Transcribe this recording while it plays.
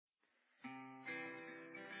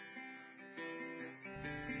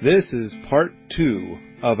This is part 2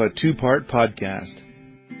 of a two-part podcast.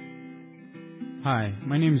 Hi,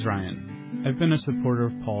 my name's Ryan. I've been a supporter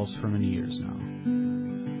of Paul's for many years now.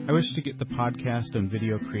 I wish to get the podcast and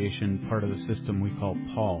video creation part of the system we call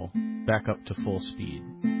Paul back up to full speed.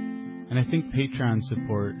 And I think Patreon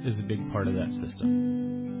support is a big part of that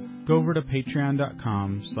system. Go over to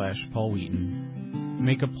patreon.com/Paul Wheaton.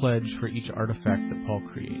 Make a pledge for each artifact that Paul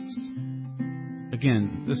creates.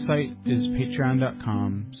 Again, the site is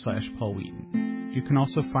patreon.com/Paul Wheaton. You can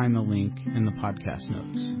also find the link in the podcast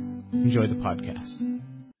notes. Enjoy the podcast.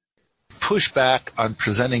 Pushback on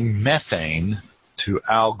presenting methane to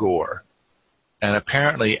Al Gore. And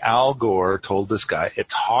apparently Al Gore told this guy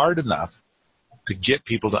it's hard enough to get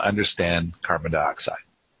people to understand carbon dioxide.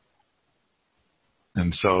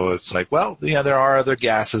 And so it's like, well, yeah, there are other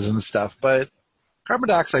gases and stuff, but carbon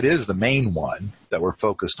dioxide is the main one that we're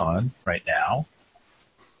focused on right now.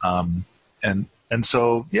 And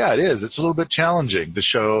so, yeah, it is. It's a little bit challenging to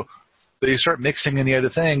show that you start mixing in the other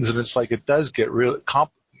things, and it's like it does get really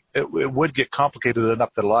it would get complicated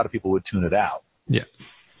enough that a lot of people would tune it out. Yeah.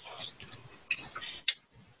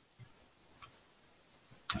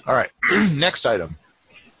 All right. Next item.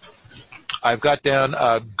 I've got down,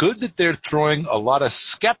 good that they're throwing a lot of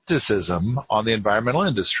skepticism on the environmental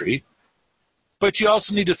industry, but you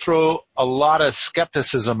also need to throw a lot of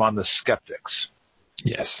skepticism on the skeptics.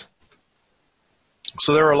 Yes.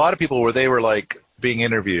 So there were a lot of people where they were like being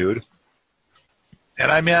interviewed, and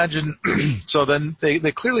I imagine, so then they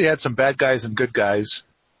clearly had some bad guys and good guys,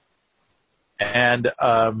 and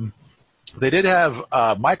they did have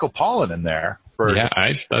Michael Pollan in there. Yeah,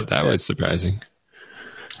 I thought that was surprising.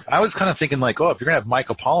 I was kind of thinking like, oh, if you're going to have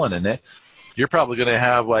Michael Pollan in it, you're probably going to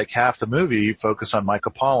have like half the movie focus on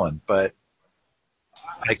Michael Pollan, but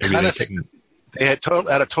I kind of think they had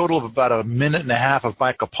a total of about a minute and a half of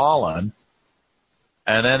Michael Pollan,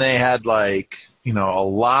 and then they had like, a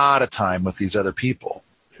lot of time with these other people.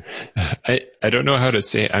 I don't know how to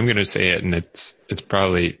say it. I'm going to say it, and it's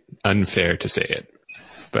probably unfair to say it.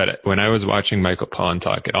 But when I was watching Michael Pollan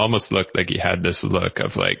talk, it almost looked like he had this look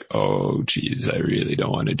of like, oh, geez, I really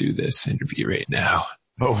don't want to do this interview right now.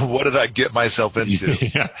 Oh, what did I get myself into?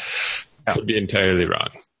 Yeah. Could be entirely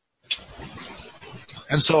wrong.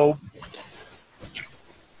 And so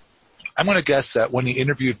I'm going to guess that when he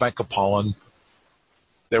interviewed Michael Pollan,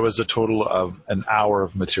 there was a total of an hour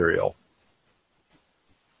of material.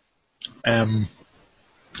 And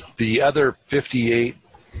the other 58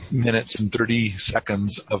 minutes and 30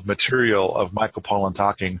 seconds of material of Michael Pollan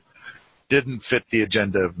talking didn't fit the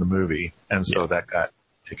agenda of the movie, and so that got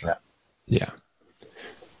taken out. Yeah.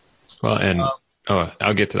 Well, and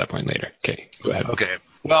I'll get to that point later. Okay, go ahead. Okay.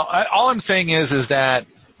 Well, all I'm saying is that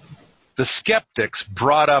the skeptics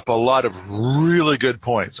brought up a lot of really good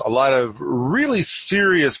points, a lot of really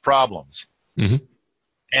serious problems. Mm-hmm.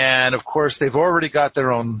 And of course, they've already got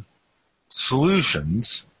their own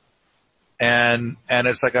solutions. And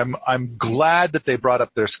it's like, I'm glad that they brought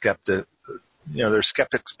up their skeptic's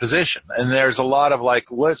position. And there's a lot of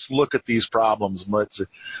like, let's look at these problems and let's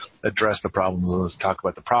address the problems and let's talk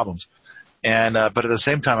about the problems. And, but at the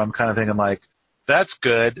same time, I'm kind of thinking like, that's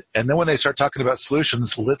good. And then when they start talking about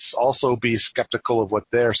solutions, let's also be skeptical of what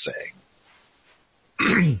they're saying.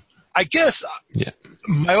 I guess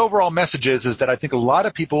my overall message is that I think a lot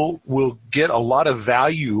of people will get a lot of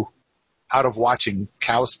value out of watching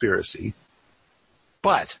Cowspiracy,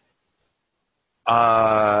 but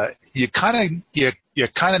you kind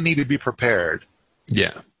of need to be prepared.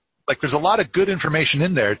 Yeah. Like there's a lot of good information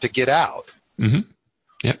in there to get out. Mm-hmm.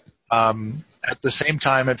 Yep. At the same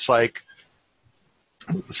time, it's like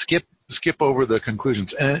skip over the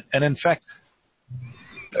conclusions. And in fact,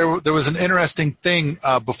 there was an interesting thing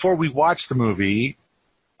before we watched the movie.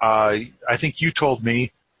 I think you told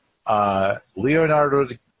me Leonardo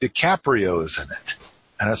DiCaprio is in it.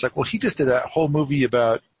 And I was like, well, he just did that whole movie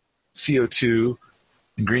about CO2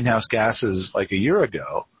 and greenhouse gases like a year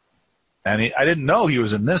ago. And I didn't know he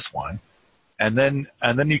was in this one. And then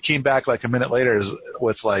you came back like a minute later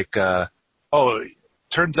with like,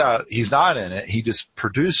 turns out he's not in it. He just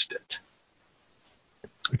produced it.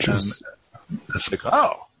 And it's like,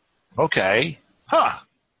 oh, okay. Huh.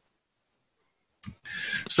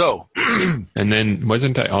 So. And then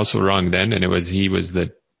wasn't I also wrong then? And he was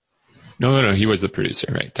the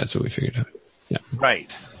producer, right? That's what we figured out. Yeah. Right.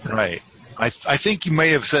 I think you may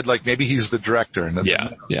have said like maybe he's the director. And yeah,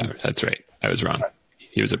 that's right. I was wrong.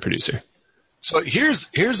 He was a producer. So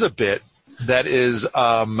here's a bit that is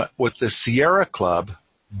with the Sierra Club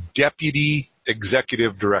deputy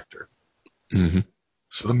executive director. Mm-hmm.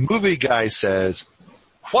 So the movie guy says,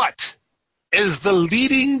 "What? is the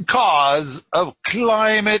leading cause of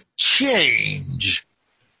climate change.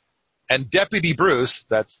 And Deputy Bruce,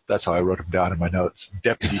 that's how I wrote him down in my notes,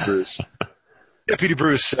 Deputy Bruce. Deputy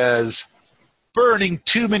Bruce says, burning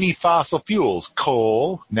too many fossil fuels,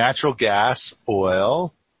 coal, natural gas,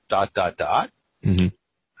 oil, ... Mm-hmm.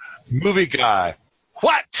 Movie guy,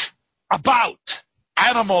 what about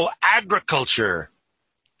animal agriculture?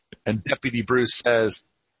 And Deputy Bruce says,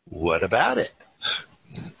 what about it?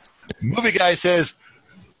 Movie guy says,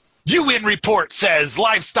 UN report says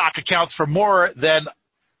livestock accounts for more than,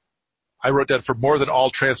 I wrote down for more than all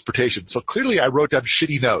transportation. So clearly I wrote down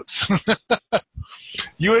shitty notes.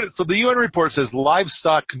 So the UN report says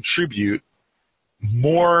livestock contribute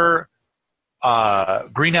more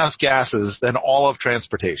greenhouse gases than all of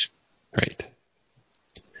transportation. Right.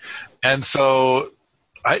 And so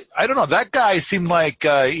I don't know. That guy seemed like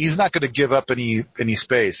he's not going to give up any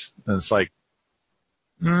space. And it's like,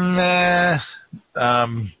 meh.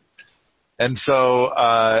 And so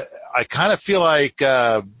I kind of feel like,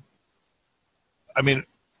 I mean,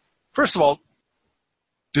 first of all,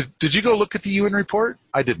 did you go look at the UN report?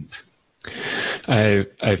 I didn't.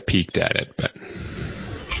 I've peeked at it, but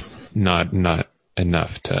not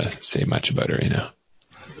enough to say much about it right now.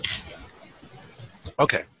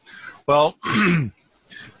 Okay. Well, I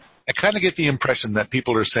kind of get the impression that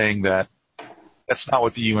people are saying that that's not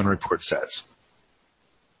what the UN report says.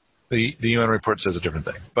 The UN report says a different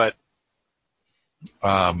thing. But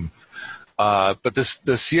the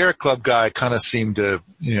Sierra Club guy kind of seemed to,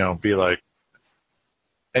 be like,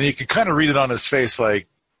 and you could kind of read it on his face like,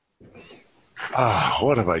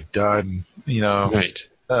 what have I done? Right.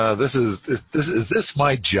 Is this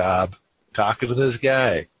my job, talking to this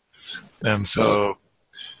guy? And so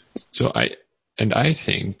I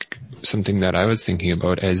think something that I was thinking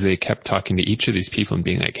about as they kept talking to each of these people and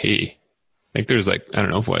being like, hey, like there's like, I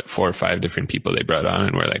don't know, 4 or 5 different people they brought on,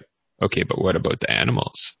 and we're like, okay, but what about the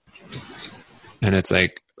animals? And it's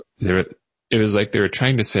like, it was like they were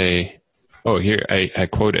trying to say, oh, here, I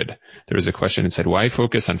quoted, there was a question that said, why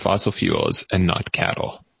focus on fossil fuels and not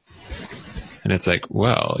cattle? And it's like,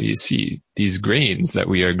 well, you see, these grains that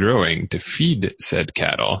we are growing to feed said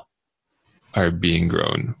cattle are being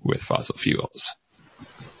grown with fossil fuels.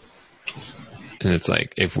 And it's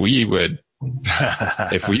like, if we would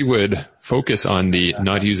focus on the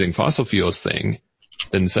not using fossil fuels thing,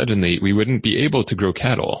 then suddenly we wouldn't be able to grow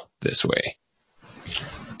cattle this way.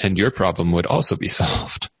 And your problem would also be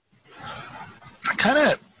solved.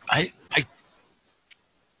 I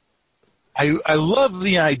love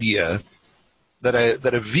the idea that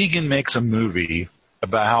a vegan makes a movie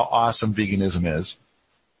about how awesome veganism is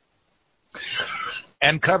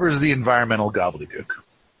and covers the environmental gobbledygook.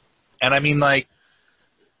 And I mean, like,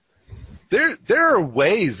 there are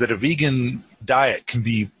ways that a vegan diet can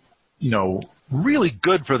be, really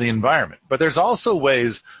good for the environment, but there's also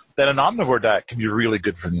ways that an omnivore diet can be really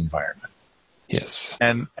good for the environment. Yes.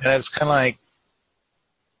 And it's kind of like,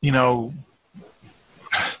 and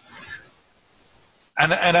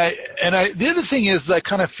the other thing is I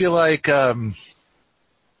kind of feel like,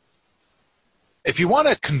 if you want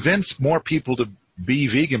to convince more people to be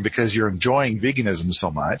vegan because you're enjoying veganism so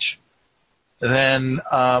much, then,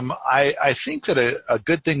 I think that a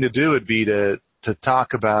good thing to do would be to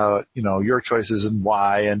talk about, your choices and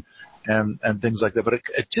why and things like that. But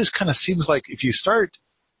it just kind of seems like if you start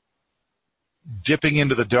dipping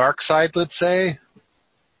into the dark side, let's say,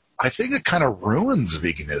 I think it kind of ruins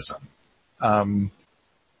veganism.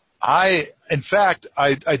 In fact,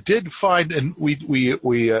 I did find, and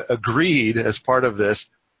we agreed as part of this,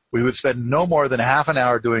 we would spend no more than half an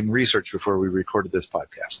hour doing research before we recorded this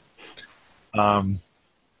podcast.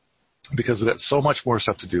 Because we got so much more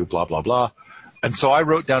stuff to do, blah, blah, blah. And so I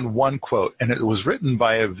wrote down one quote, and it was written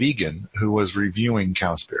by a vegan who was reviewing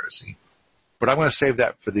Cowspiracy. But I'm going to save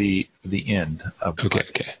that for the end of the podcast.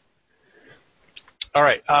 Okay. All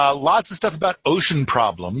right. Lots of stuff about ocean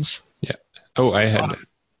problems. Yeah. Oh, I had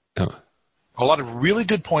a lot of really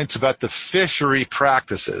good points about the fishery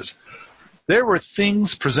practices. There were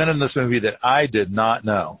things presented in this movie that I did not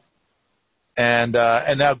know. And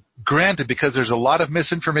now, granted, because there's a lot of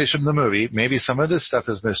misinformation in the movie, maybe some of this stuff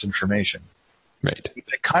is misinformation. Right.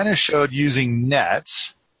 It kind of showed using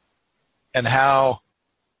nets and how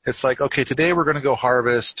it's like, okay, today we're going to go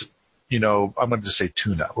harvest, I'm going to just say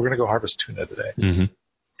tuna. We're going to go harvest tuna today. Mm-hmm.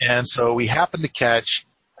 And so we happen to catch,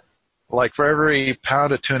 like for every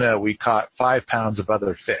pound of tuna, we caught 5 pounds of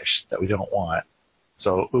other fish that we don't want.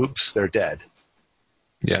 So, oops, they're dead.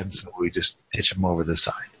 Yeah. And so we just pitch them over the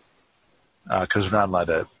side. Cause we're not allowed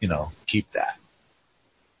to, keep that.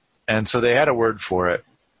 And so they had a word for it,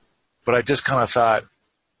 but I just kind of thought,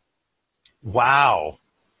 Wow.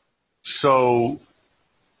 So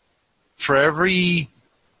for every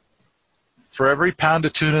pound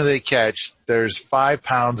of tuna they catch, there's 5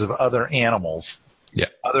 pounds of other animals,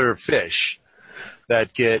 other fish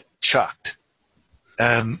that get chucked.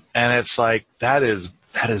 And it's like, that is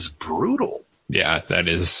brutal. Yeah, that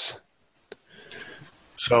is.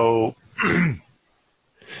 So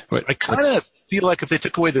I kind of feel like if they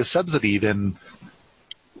took away the subsidy, then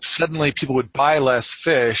suddenly people would buy less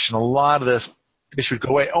fish and a lot of this fish would go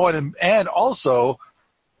away. Oh, and also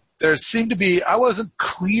there seemed to be, I wasn't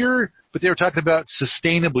clear, but they were talking about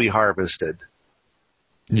sustainably harvested.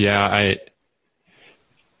 Yeah,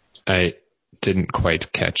 I didn't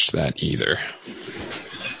quite catch that either.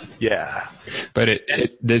 Yeah. But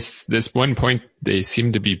this one point they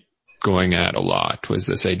seem to be going at a lot was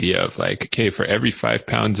this idea of like, okay, for every 5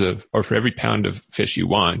 pounds for every pound of fish you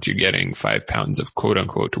want, you're getting 5 pounds of quote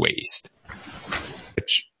unquote waste.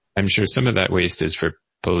 Which I'm sure some of that waste is for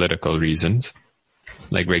political reasons,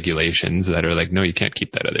 like regulations that are like, no, you can't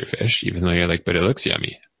keep that other fish, even though you're like, but it looks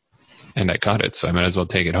yummy. And I caught it, so I might as well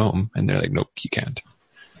take it home. And they're like, nope, you can't.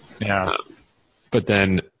 Yeah. But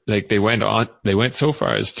then, like, they went so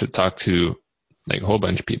far as to talk to, like, a whole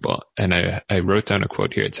bunch of people. And I wrote down a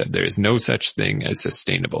quote here. It said, there is no such thing as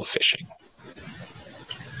sustainable fishing.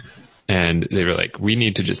 And they were like, we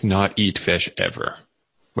need to just not eat fish ever,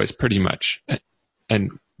 was pretty much.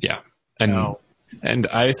 And yeah. And, No. and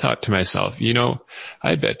I thought to myself,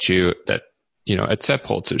 I bet you that, at Sepp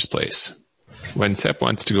Holzer's place, when Sepp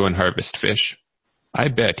wants to go and harvest fish, I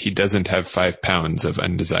bet he doesn't have 5 pounds of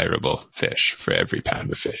undesirable fish for every pound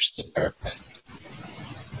of fish that harvests.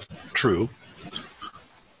 True.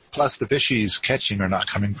 Plus the fish he's catching are not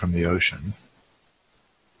coming from the ocean.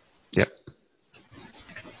 Yep.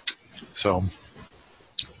 So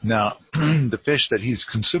now the fish that he's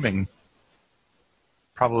consuming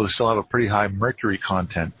probably still have a pretty high mercury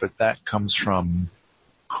content, but that comes from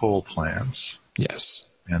coal plants. Yes.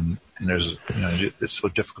 And there's, it's so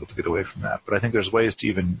difficult to get away from that. But I think there's ways to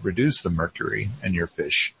even reduce the mercury in your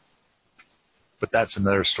fish. But that's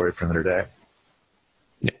another story for another day.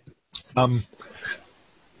 Yeah.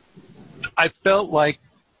 I felt like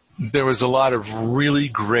there was a lot of really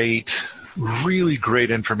great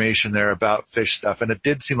information there about fish stuff. And it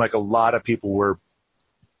did seem like a lot of people were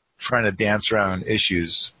trying to dance around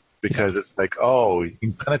issues because it's like, oh, you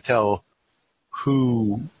can kind of tell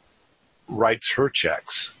who writes her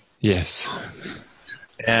checks. Yes.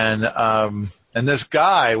 And this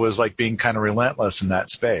guy was like being kind of relentless in that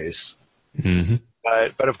space. Mm-hmm.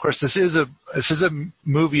 But of course this is a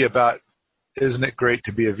movie about, isn't it great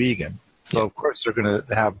to be a vegan? So of course they're going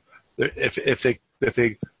to have, if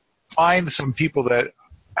they find some people that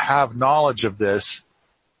have knowledge of this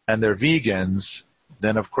and they're vegans,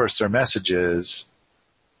 then of course their message is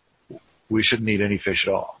we shouldn't eat any fish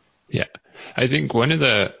at all. Yeah. I think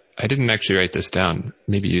I didn't actually write this down.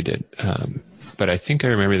 Maybe you did. But I think I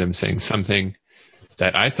remember them saying something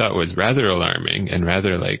that I thought was rather alarming and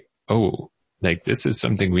rather like, oh, like this is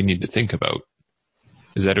something we need to think about.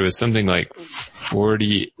 Is that it was something like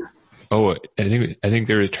 40. Oh, I think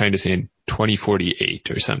they were trying to say in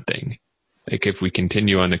 2048 or something. Like if we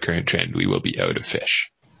continue on the current trend, we will be out of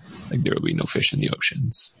fish. Like there will be no fish in the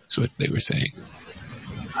oceans. That's what they were saying.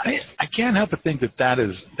 I can't help but think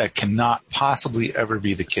that cannot possibly ever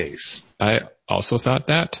be the case. I also thought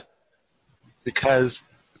that. Because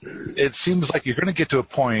it seems like you're going to get to a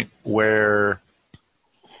point where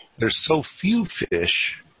there's so few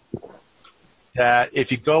fish that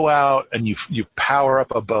if you go out and you power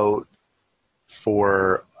up a boat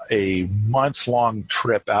for a month-long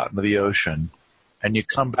trip out into the ocean and you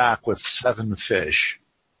come back with 7 fish,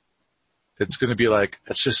 it's going to be like,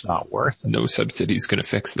 it's just not worth it. No subsidy's going to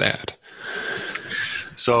fix that.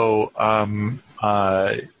 So,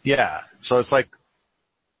 yeah. So it's like,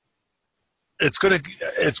 it's going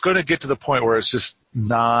to get to the point where it's just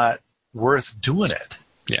not worth doing it.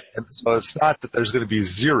 Yeah. And so it's not that there's going to be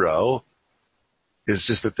zero. It's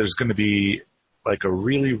just that there's going to be like a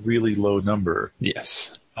really, really low number.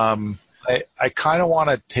 Yes. I kind of want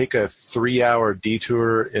to take a 3-hour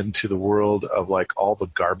detour into the world of like all the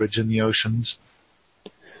garbage in the oceans.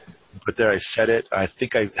 But there I said it. I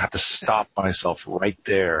think I have to stop myself right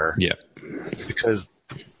there. Yeah. Because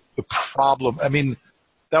the problem, I mean,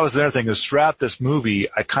 that was the other thing is throughout this movie,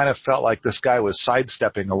 I kind of felt like this guy was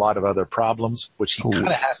sidestepping a lot of other problems, which he kind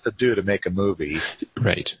of has to do to make a movie.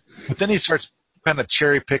 Right. But then he starts kind of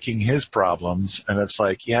cherry picking his problems and it's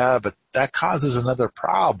like, yeah, but that causes another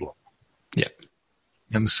problem. Yeah.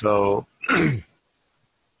 And so the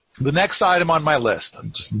next item on my list,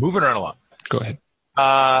 I'm just moving right along. Go ahead.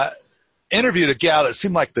 interviewed a gal that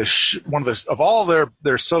seemed like one of all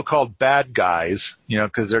their so-called bad guys,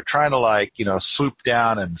 because they're trying to swoop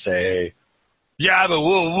down and say, yeah, but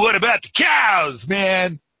what about the cows,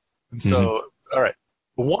 man? And so, all right.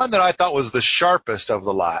 The one that I thought was the sharpest of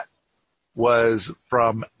the lot was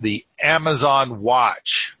from the Amazon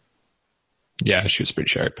watch. Yeah, she was pretty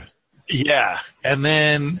sharp. Yeah. And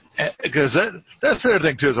then, because that's the other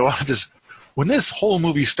thing too, is when this whole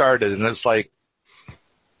movie started and it's like,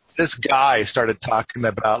 this guy started talking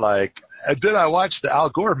about did I watch the Al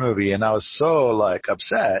Gore movie? And I was so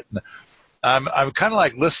upset. And I'm kind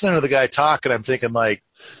of listening to the guy talk and I'm thinking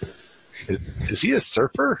is he a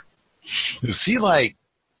surfer? Is he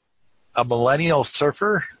a millennial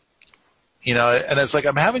surfer? And it's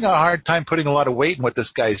I'm having a hard time putting a lot of weight in what this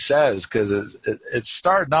guy says because it's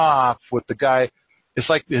starting off with the guy. It's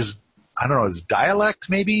like his dialect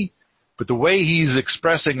maybe, but the way he's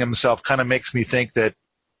expressing himself kind of makes me think that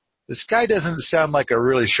this guy doesn't sound like a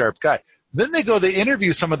really sharp guy. Then they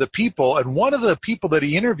interview some of the people, and one of the people that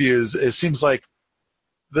he interviews, it seems like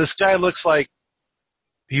this guy looks like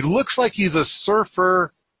he's a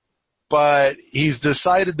surfer, but he's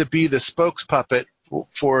decided to be the spokespuppet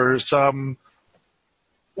for some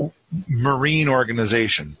marine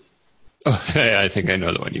organization. Oh, I think I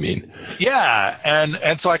know the one you mean. Yeah,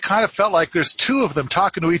 and so I kind of felt like there's two of them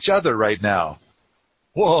talking to each other right now.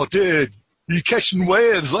 Whoa, dude, are you catching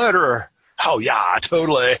waves later? Oh yeah,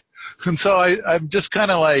 totally. And so I'm just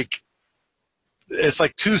kind of it's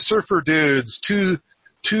like two surfer dudes, two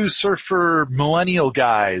surfer millennial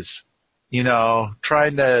guys,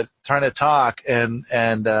 trying to talk and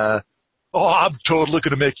I'm totally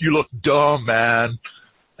going to make you look dumb, man.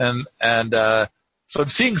 And so I'm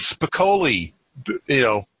seeing Spicoli,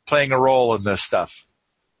 playing a role in this stuff.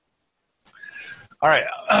 All right.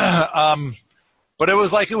 But it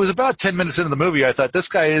was about 10 minutes into the movie. I thought this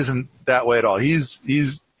guy isn't that way at all.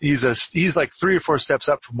 He's like 3 or 4 steps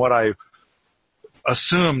up from what I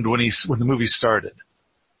assumed when the movie started.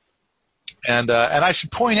 And I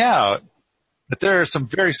should point out that there are some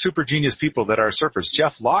very super genius people that are surfers.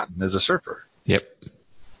 Jeff Lawton is a surfer. Yep.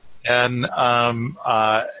 And I've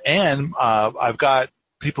got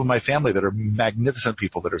people in my family that are magnificent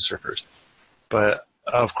people that are surfers. But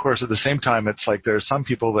of course, at the same time, it's like there are some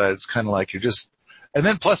people that it's kind of like you're just, and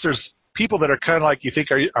then plus there's people that are kind of like you think,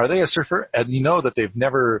 are they a surfer? And you know that they've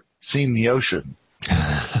never seen the ocean.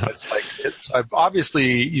 I've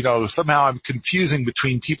obviously, somehow I'm confusing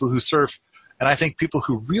between people who surf and I think people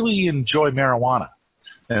who really enjoy marijuana.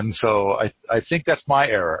 And so I think that's my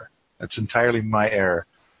error. That's entirely my error.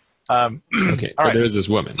 Okay. All right. There was this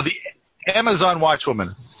woman. So the Amazon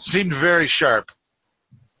watchwoman seemed very sharp.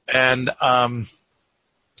 And,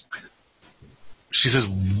 she says,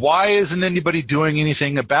 why isn't anybody doing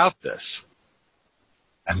anything about this?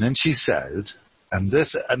 And then she said, and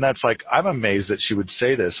that's like, I'm amazed that she would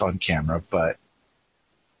say this on camera, but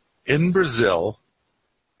in Brazil,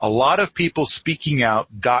 a lot of people speaking out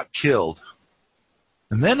got killed.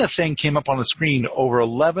 And then a thing came up on the screen, over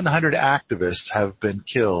 1,100 activists have been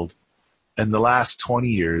killed in the last 20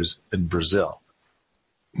 years in Brazil.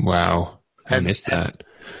 Wow. I missed that.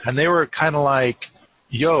 And they were kind of like,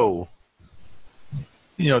 yo,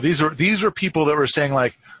 these were people that were saying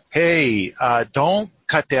like, hey, don't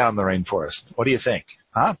cut down the rainforest. What do you think?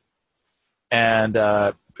 Huh? And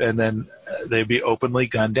then they'd be openly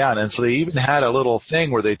gunned down. And so they even had a little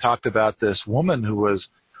thing where they talked about this woman who was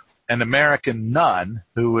an American nun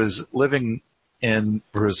who was living in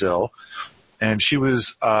Brazil. And she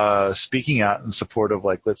was, speaking out in support of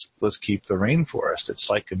like, let's keep the rainforest. It's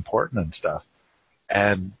like important and stuff.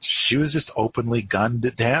 And she was just openly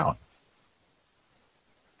gunned down.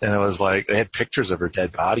 And it was like, they had pictures of her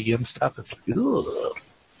dead body and stuff. It's like, ugh.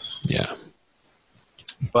 Yeah.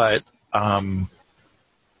 But,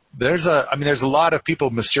 there's a lot of people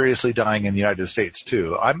mysteriously dying in the United States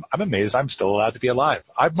too. I'm amazed I'm still allowed to be alive.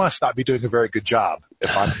 I must not be doing a very good job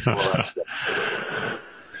if I'm still allowed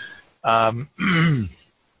to.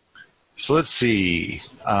 So let's see.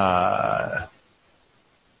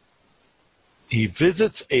 He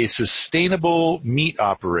visits a sustainable meat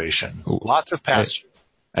operation. Ooh. Lots of pasture.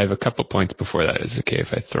 I have a couple points before that. Is it okay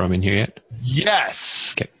if I throw them in here yet?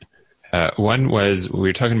 Yes. Okay. One was, we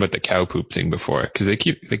were talking about the cow poop thing before, because they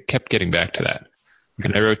kept getting back to that.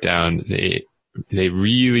 And I wrote down, they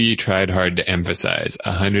really tried hard to emphasize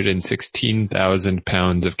 116,000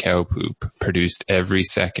 pounds of cow poop produced every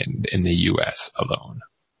second in the U.S. alone.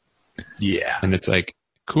 Yeah. And it's like,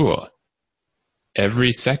 cool.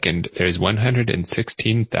 Every second, there's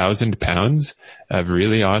 116,000 pounds of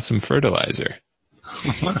really awesome fertilizer.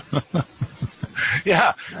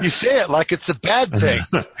 Yeah, you say it like it's a bad thing.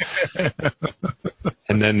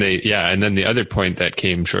 And then the other point that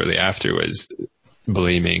came shortly after was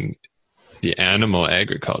blaming the animal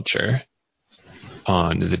agriculture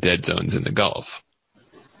on the dead zones in the Gulf,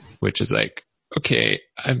 which is like, okay,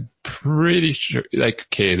 I'm pretty sure, like,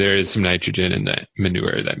 okay, there is some nitrogen in the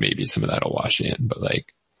manure that maybe some of that will wash in, but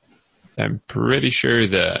like, I'm pretty sure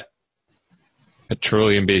the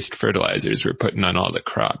petroleum-based fertilizers we're putting on all the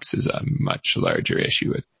crops is a much larger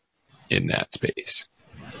issue in that space.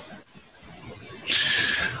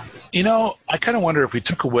 You know, I kind of wonder if we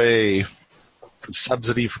took away the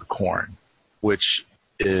subsidy for corn, which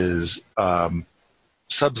is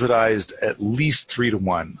subsidized at least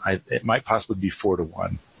 3-to-1. It might possibly be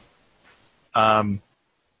 4-to-1. And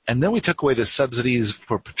then we took away the subsidies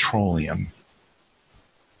for petroleum.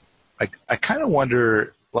 I kind of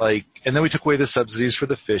wonder, like, and then we took away the subsidies for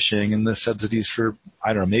the fishing and the subsidies for,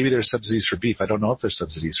 I don't know, maybe there's subsidies for beef. I don't know if there's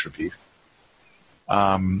subsidies for beef.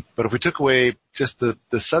 But if we took away just the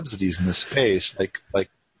subsidies in the space, like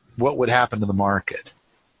what would happen to the market?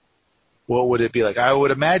 What would it be like? I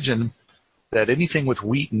would imagine that anything with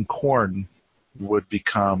wheat and corn would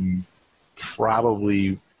become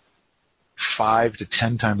probably 5 to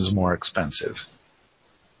 10 times more expensive.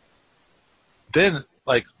 Then,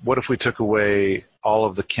 like, what if we took away all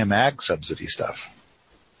of the chem ag subsidy stuff?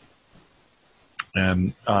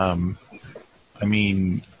 And, I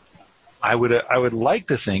mean, I would like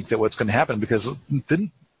to think that what's going to happen because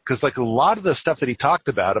like a lot of the stuff that he talked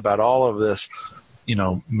about all of this, you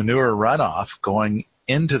know, manure runoff going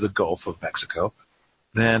into the Gulf of Mexico,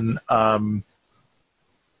 then, I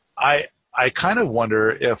kind of wonder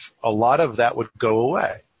if a lot of that would go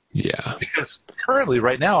away. Yeah. Because currently,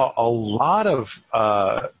 right now, a lot of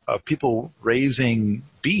people raising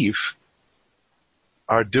beef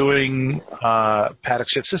are doing paddock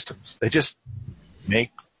shift systems. They just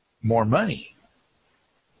make more money.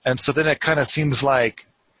 And so then it kind of seems like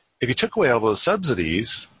if you took away all those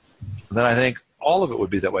subsidies, then I think all of it would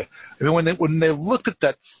be that way. I mean, when they looked at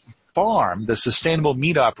that farm, the sustainable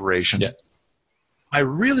meat operation, yeah. I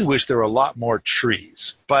really wish there were a lot more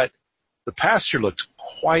trees, but the pasture looked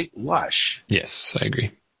quite lush. Yes, I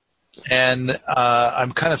agree. And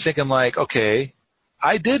I'm kind of thinking like, okay,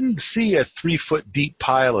 I didn't see a 3-foot deep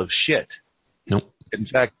pile of shit. Nope. In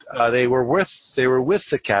fact, they were with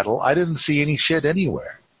the cattle. I didn't see any shit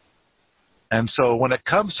anywhere. And so when it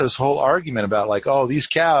comes to this whole argument about like, oh, these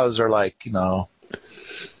cows are like, you know,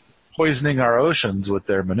 poisoning our oceans with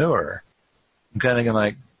their manure, I'm kind of thinking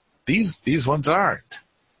like, these ones aren't.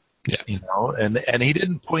 Yeah. You know, and he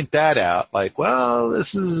didn't point that out like, well,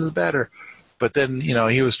 this is better. But then, you know,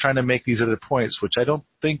 he was trying to make these other points, which I don't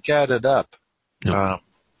think added up. No.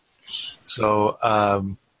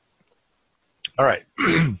 All right.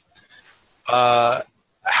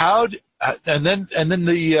 And then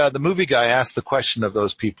the movie guy asked the question of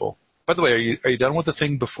those people. By the way, are you done with the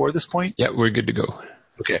thing before this point? Yeah, we're good to go.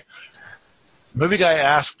 Okay. The movie guy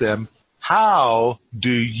asked them, how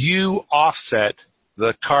do you offset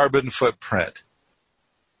the carbon footprint?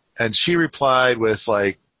 And she replied with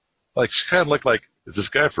like she kind of looked like, is this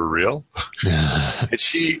guy for real? and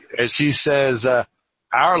she says,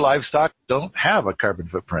 our livestock don't have a carbon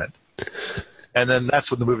footprint. And then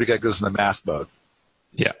that's when the movie guy goes in the math mode.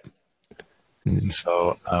 Yeah. And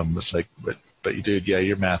so, it's like, but you dude, yeah,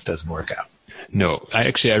 your math doesn't work out. No,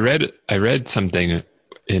 I read something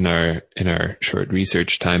in our short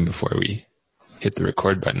research time before we hit the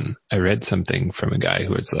record button. I read something from a guy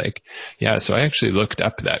who was like, yeah, so I actually looked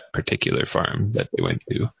up that particular farm that they went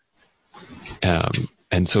to.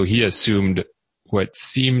 And so he assumed what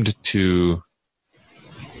seemed to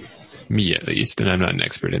me, at least, and I'm not an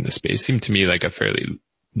expert in the space, seemed to me like a fairly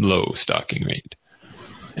low stocking rate.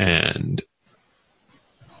 And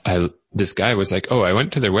this guy was like, oh, I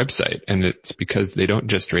went to their website and it's because they don't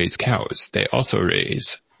just raise cows. They also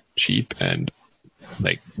raise sheep and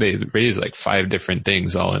like they raise like 5 different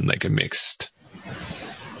things all in like a mixed,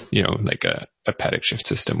 you know, like a paddock shift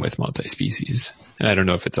system with multi-species. And I don't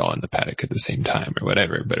know if it's all in the paddock at the same time or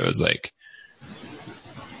whatever, but it was like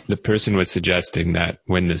the person was suggesting that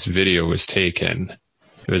when this video was taken,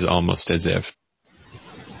 it was almost as if,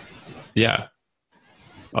 yeah,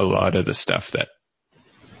 a lot of the stuff that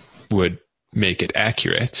would make it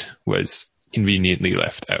accurate was conveniently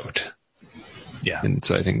left out. Yeah. And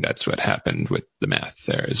so I think that's what happened with the math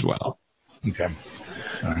there as well. Okay.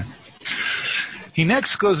 All right. He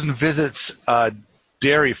next goes and visits a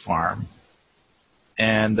dairy farm.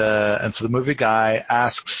 And so the movie guy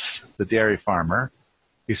asks the dairy farmer,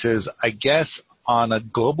 he says, I guess on a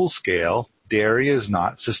global scale, dairy is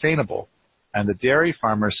not sustainable. And the dairy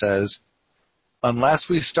farmer says, unless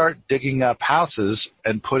we start digging up houses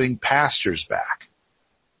and putting pastures back.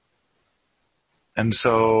 And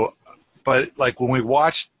so, but like when we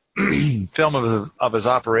watched film of his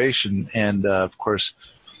operation, and of course,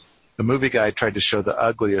 the movie guy tried to show the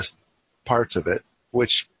ugliest parts of it,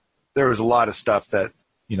 which there was a lot of stuff that,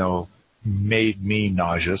 made me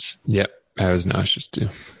nauseous. Yep, I was nauseous too.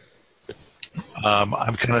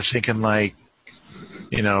 I'm kind of thinking like,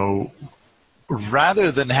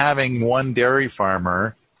 rather than having one dairy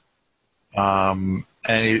farmer, and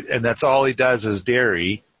that's all he does is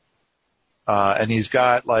dairy, and he's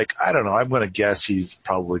got like, I don't know, I'm going to guess he's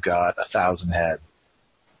probably got 1,000 head,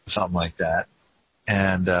 something like that.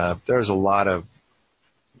 And there's a lot of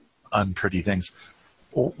unpretty things.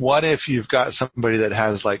 What if you've got somebody that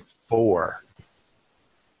has like 4?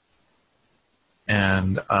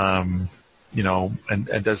 And, and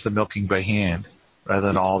does the milking by hand rather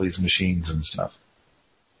than all these machines and stuff.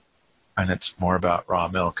 And it's more about raw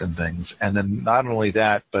milk and things. And then not only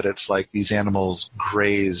that, but it's like these animals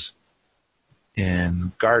graze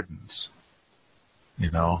in gardens,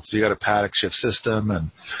 so you got a paddock shift system,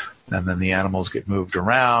 and then the animals get moved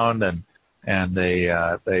around, and they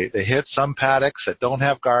hit some paddocks that don't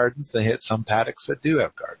have gardens. They hit some paddocks that do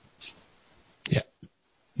have gardens. Yeah.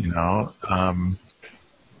 The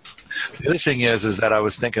other thing is that I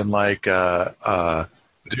was thinking like, unless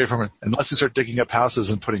we start digging up houses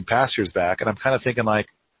and putting pastures back, and I'm kind of thinking like,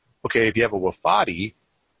 okay, if you have a wafati,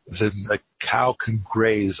 then the cow can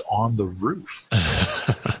graze on the roof.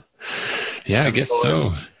 Yeah, I guess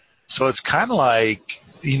so. So it's kind of like,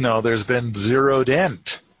 there's been zero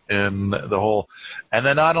dent in the whole, and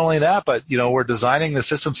then not only that, but, we're designing the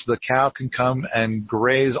system so the cow can come and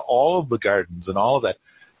graze all of the gardens and all of that.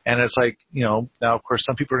 And it's like, now of course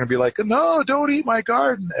some people are going to be like, no, don't eat my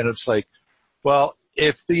garden. And it's like, well,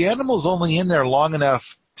 if the animal's only in there long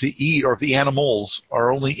enough to eat, or if the animals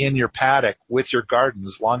are only in your paddock with your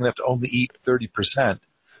gardens long enough to only eat 30%,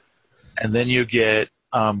 and then you get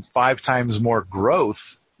 5 times more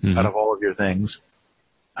growth out of all of your things,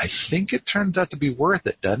 I think it turns out to be worth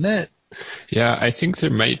it, doesn't it? Yeah, I think there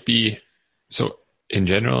might be, so in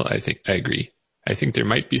general, I agree. I think there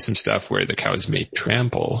might be some stuff where the cows may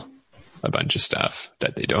trample a bunch of stuff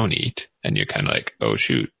that they don't eat, and you're kind of like, oh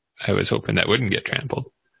shoot, I was hoping that wouldn't get trampled.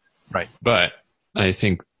 Right. But I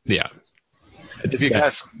think, yeah,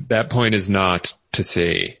 that point is not to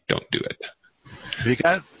say don't do it. If you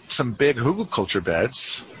got some big hugelkultur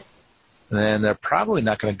beds, then they're probably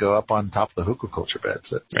not going to go up on top of the hugelkultur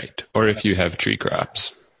beds. Right. Or if you have tree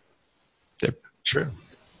crops. They're true.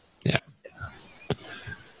 Yeah.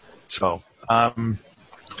 So, then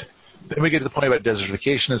we get to the point about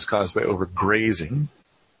desertification is caused by overgrazing,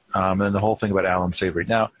 and then the whole thing about Alan Savory.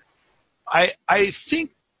 Now, I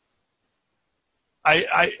think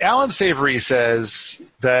Alan Savory says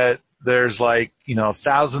that there's like,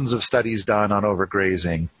 thousands of studies done on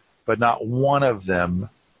overgrazing, but not one of them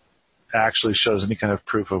actually shows any kind of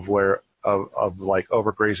proof of like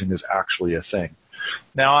overgrazing is actually a thing.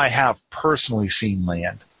 Now, I have personally seen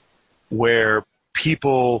land where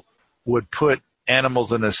people would put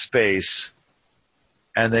animals in a space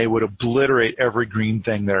and they would obliterate every green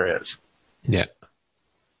thing there is. Yeah.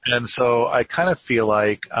 And so I kind of feel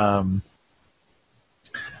like, so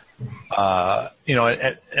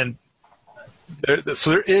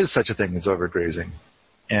there is such a thing as overgrazing.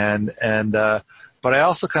 But I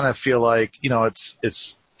also kind of feel like,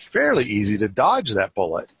 it's fairly easy to dodge that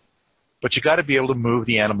bullet, but you got to be able to move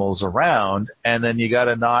the animals around, and then you got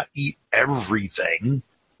to not eat everything.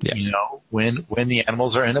 Yeah. When the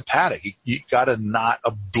animals are in a paddock, you got to not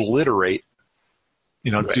obliterate,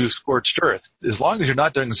 right. Do scorched earth. As long as you're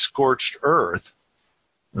not doing scorched earth,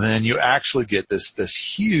 then you actually get this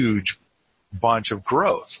huge bunch of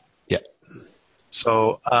growth. Yeah.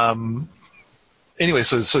 So, anyway,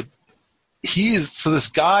 so this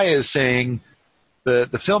guy is saying, the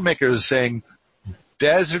filmmaker is saying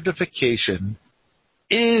desertification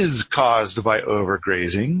is caused by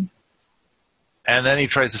overgrazing. And then he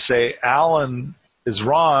tries to say Alan is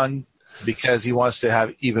wrong because he wants to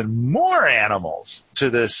have even more animals to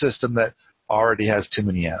this system that already has too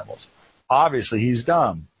many animals. Obviously, he's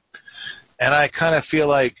dumb. And I kind of feel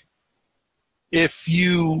like if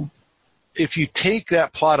you take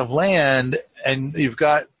that plot of land and you've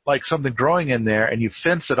got like something growing in there and you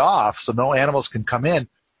fence it off so no animals can come in,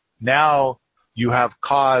 now you have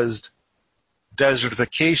caused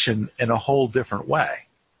desertification in a whole different way.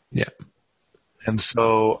 Yeah. And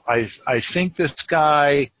so I think this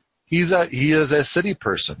guy, he is a city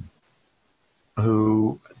person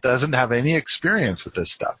who doesn't have any experience with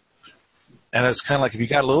this stuff. And it's kind of like if you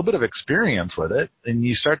got a little bit of experience with it, then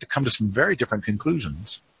you start to come to some very different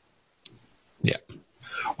conclusions. Yeah.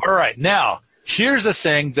 All right. Now, here's a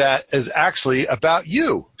thing that is actually about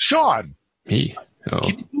you, Sean. Me? Oh.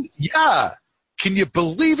 Can you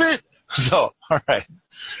believe it? So, all right.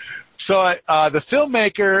 So the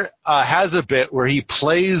filmmaker has a bit where he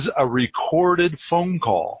plays a recorded phone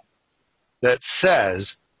call that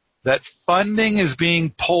says that funding is being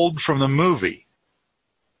pulled from the movie.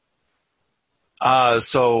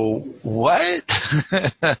 So what?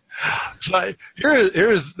 So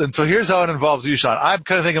here's how it involves you, Sean. I'm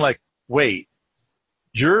kind of thinking like, wait,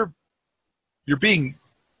 you're being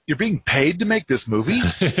paid to make this movie?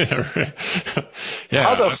 Yeah.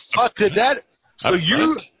 How the fuck did that?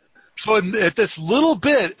 So at this little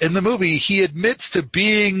bit in the movie, he admits to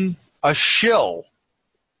being a shill.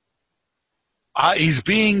 He's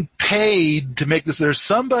being paid to make this. There's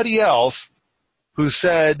somebody else who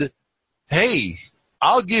said, hey,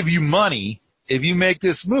 I'll give you money if you make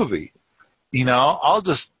this movie. You know, I'll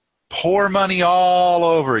just pour money all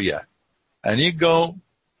over you. And you go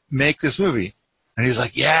make this movie. And he's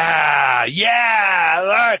like, yeah, I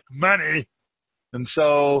like money. And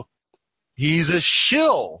so he's a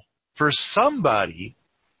shill for somebody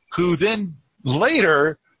who then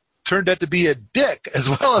later turned out to be a dick as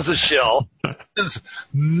well as a shill.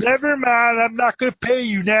 Never mind, I'm not going to pay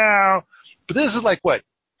you now. But this is like, what,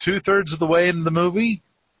 2/3 of the way into the movie?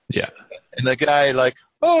 Yeah. And the guy like,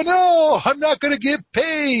 oh no, I'm not going to get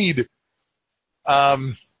paid.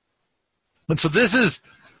 And so this is,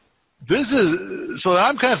 so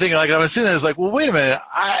I'm kind of thinking like, I was sitting there, it's like, well, wait a minute,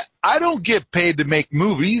 I don't get paid to make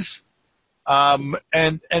movies.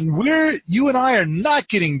 And you and I are not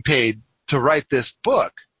getting paid to write this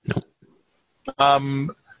book.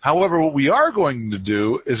 However, what we are going to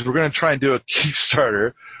do is we're going to try and do a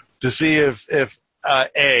Kickstarter to see if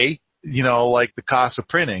like the cost of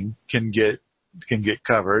printing can get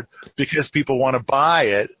covered because people want to buy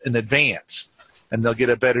it in advance and they'll get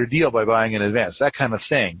a better deal by buying in advance, that kind of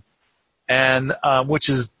thing. And, which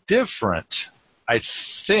is different, I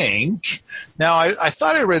think. Now, I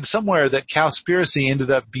thought I read somewhere that Cowspiracy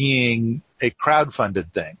ended up being a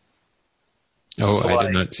crowdfunded thing. Oh, so I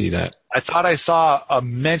did not see that. I thought I saw a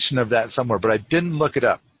mention of that somewhere, but I didn't look it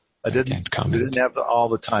up. I didn't have all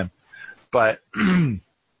the time. But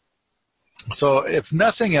so if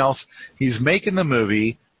nothing else, he's making the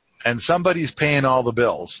movie and somebody's paying all the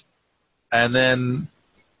bills. And then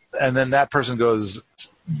that person goes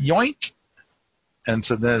yoink. And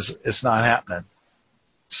so then it's not happening.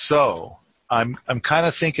 So I'm kind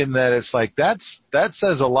of thinking that it's like that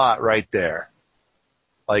says a lot right there.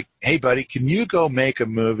 Like, hey buddy, can you go make a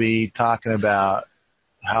movie talking about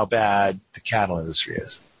how bad the cattle industry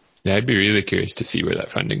is? Yeah, I'd be really curious to see where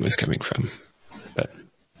that funding was coming from. But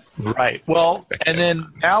right. Well, and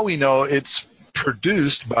then now we know it's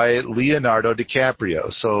produced by Leonardo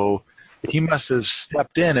DiCaprio. So he must have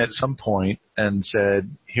stepped in at some point and said,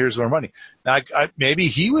 here's our money. Now, maybe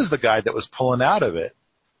he was the guy that was pulling out of it.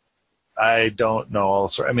 I don't know.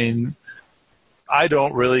 Also, I mean, I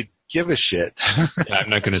don't really give a shit. I'm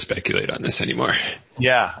not going to speculate on this anymore.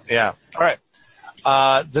 Yeah. All right.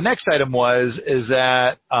 The next item is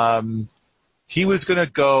that he was going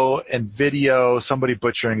to go and video somebody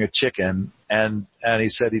butchering a chicken, and he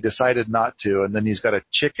said he decided not to, and then he's got a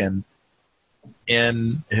chicken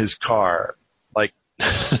in his car, like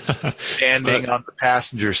standing on the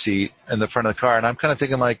passenger seat in the front of the car. And I'm kind of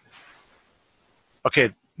thinking like,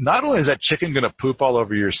 okay, not only is that chicken going to poop all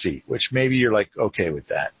over your seat, which maybe you're like okay with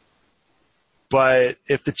that, but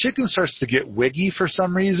if the chicken starts to get wiggy for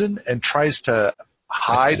some reason and tries to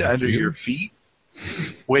hide under your feet,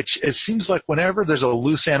 which it seems like whenever there's a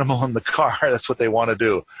loose animal in the car, that's what they want to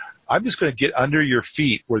do. I'm just going to get under your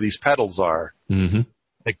feet where these pedals are,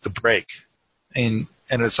 like the brake. And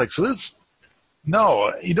it's like, so this,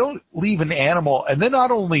 no, you don't leave an animal. And then not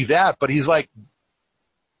only that, but he's like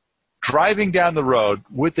driving down the road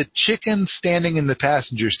with the chicken standing in the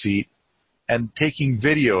passenger seat and taking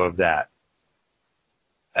video of that.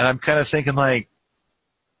 And I'm kind of thinking like,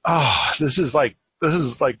 oh, this is like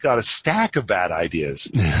got a stack of bad ideas.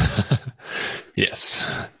 Yes.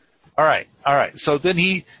 All right. So then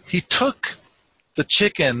he took the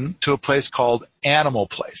chicken to a place called Animal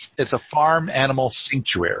Place. It's a farm animal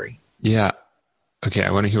sanctuary. Yeah. Okay,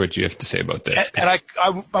 I want to hear what you have to say about this. And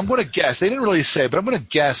I'm going to guess, they didn't really say, but I'm going to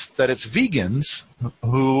guess that it's vegans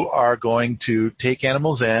who are going to take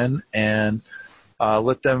animals in and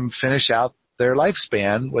let them finish out their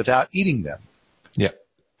lifespan without eating them. Yeah.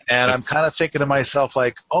 And I'm kind of thinking to myself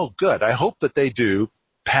like, oh, good. I hope that they do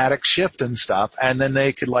paddock shift and stuff. And then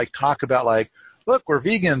they could like talk about like, look, we're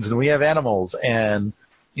vegans and we have animals, and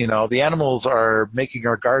the animals are making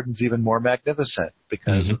our gardens even more magnificent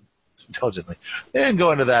because intelligently. They didn't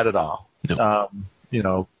go into that at all.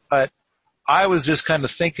 No. But I was just kind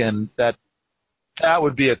of thinking that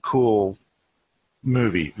would be a cool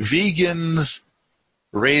movie. Vegans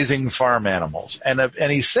raising farm animals.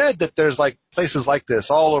 And he said that there's like places like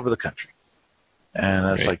this all over the country. And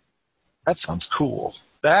I was like, that sounds cool.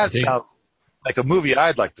 That sounds like a movie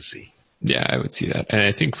I'd like to see. Yeah, I would see that. And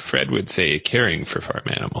I think Fred would say caring for farm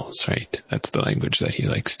animals, right? That's the language that he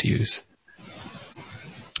likes to use.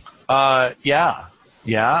 Yeah.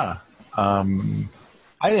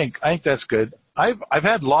 I think that's good. I've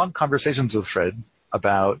had long conversations with Fred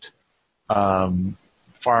about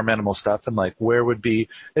farm animal stuff and like where would be.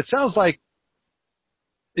 It sounds like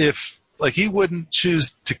if like he wouldn't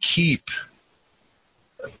choose to keep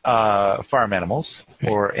farm animals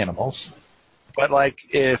or animals, but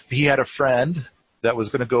like if he had a friend that was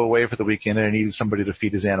going to go away for the weekend and needed somebody to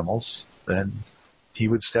feed his animals, then he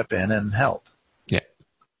would step in and help. Yeah.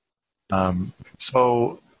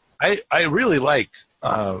 So I really like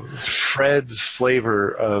Fred's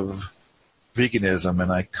flavor of veganism,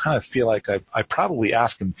 and I kind of feel like I probably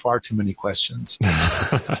ask him far too many questions.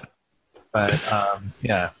 But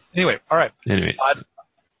yeah. Anyway, all right. Anyways.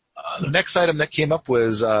 The next item that came up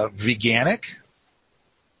was veganic.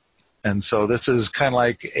 And so this is kind of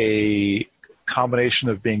like a combination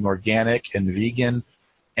of being organic and vegan,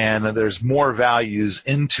 and there's more values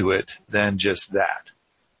into it than just that,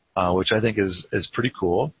 which I think is pretty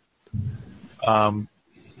cool. And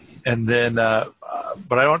then, but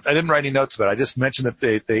I didn't write any notes about it. I just mentioned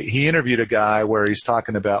that he interviewed a guy where he's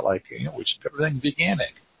talking about like, we should do everything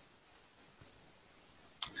veganic.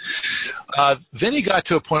 Then he got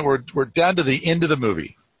to a point where we're down to the end of the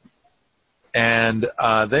movie. And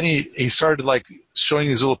then he started like showing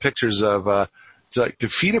these little pictures of to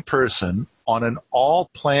feed a person on an all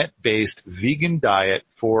plant-based vegan diet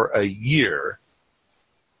for a year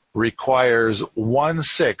requires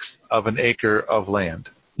 1/6 of an acre of land.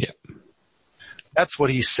 Yeah. That's what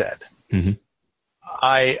he said. Mm-hmm.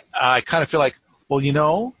 I kind of feel like,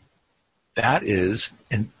 well, that is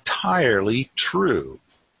entirely true,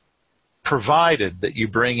 provided that you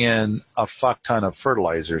bring in a fuck ton of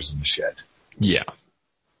fertilizers and shit. Yeah.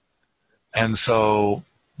 And so,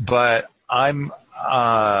 but I've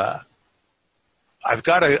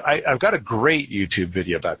got a great YouTube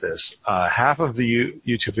video about this. Half of the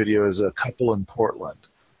YouTube video is a couple in Portland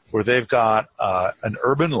where they've got an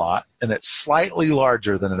urban lot, and it's slightly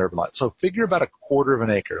larger than an urban lot. So figure about 1/4 of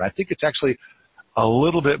an acre. And I think it's actually a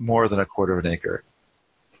little bit more than 1/4 of an acre.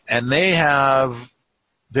 And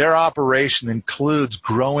their operation includes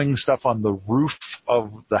growing stuff on the roof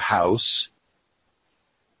of the house.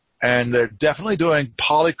 And they're definitely doing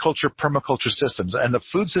polyculture, permaculture systems. And the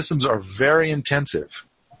food systems are very intensive.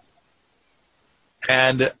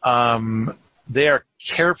 And they are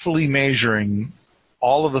carefully measuring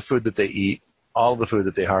all of the food that they eat, all of the food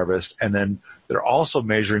that they harvest, and then they're also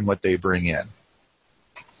measuring what they bring in.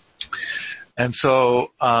 And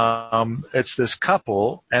so it's this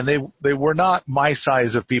couple, and they were not my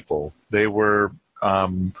size of people. They were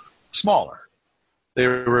smaller. They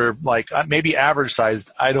were like maybe average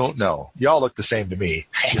sized. I don't know. Y'all look the same to me.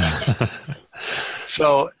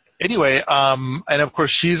 So anyway, and of course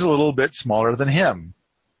she's a little bit smaller than him.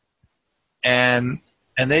 And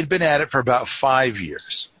they'd been at it for about 5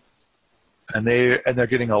 years. And they're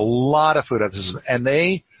getting a lot of food out of this, and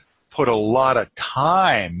they put a lot of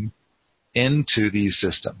time into these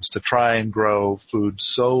systems to try and grow food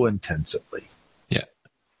so intensively. Yeah.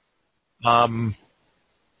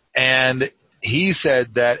 And he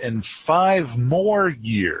said that in 5 more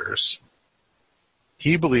years,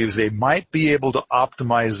 he believes they might be able to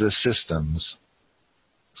optimize the systems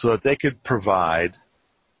so that they could provide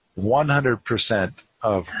 100%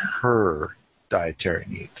 of her dietary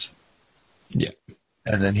needs. Yeah.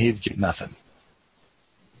 And then he'd get nothing.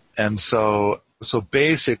 And so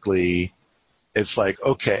basically it's like,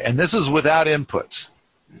 okay, and this is without inputs.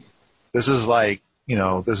 This is like,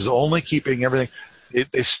 this is only keeping everything.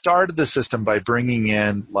 They started the system by bringing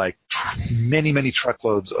in like many, many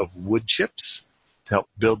truckloads of wood chips to help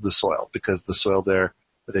build the soil, because the soil there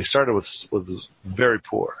that they started with was very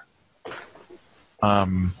poor.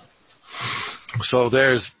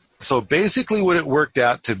 So basically what it worked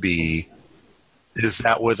out to be is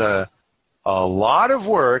that with a lot of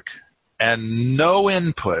work and no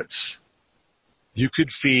inputs, you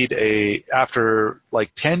could feed after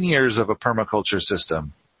like 10 years of a permaculture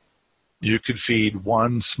system, you could feed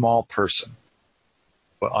one small person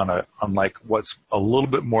on like what's a little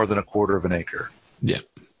bit more than 1/4 of an acre. Yeah.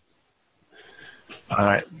 All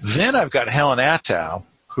right. Then I've got Helen Attow,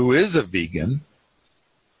 who is a vegan,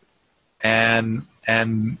 and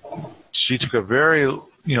she took a very,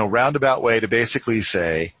 roundabout way to basically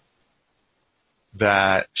say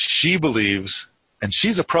that she believes, and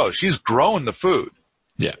she's a pro, she's growing the food.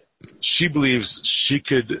 Yeah. She believes she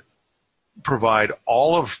could provide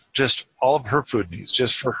all of her food needs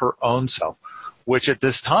just for her own self, which at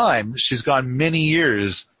this time, she's gone many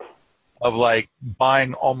years of like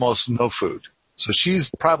buying almost no food. So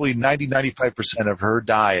she's probably 95% of her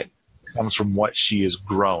diet comes from what she is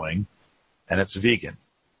growing, and it's vegan.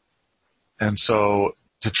 And so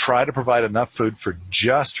to try to provide enough food for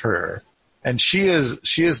just her, and she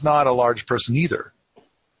is not a large person either.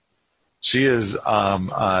 She is,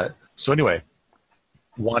 so anyway,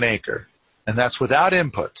 1 acre, and that's without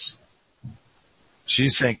inputs.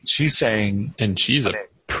 She's saying, and she's a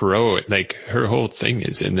pro, like her whole thing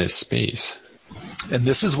is in this space. And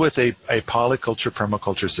this is with a polyculture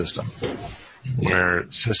permaculture system where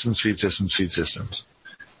systems feed systems feed systems.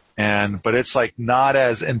 But it's like not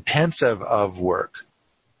as intensive of work.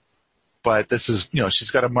 But this is,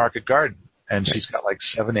 she's got a market garden, and she's got like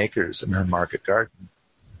 7 acres in her market garden.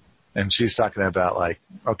 And she's talking about like,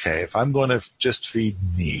 okay, if I'm going to just feed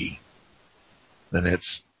me, then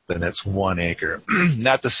it's 1 acre.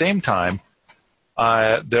 Now at the same time,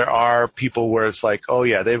 there are people where it's like, oh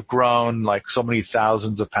yeah, they've grown like so many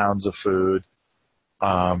thousands of pounds of food,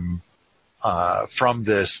 from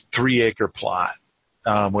this 3 acre plot,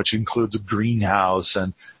 which includes a greenhouse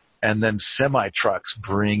and then semi trucks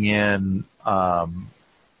bring in,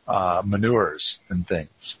 manures and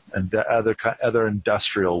things and other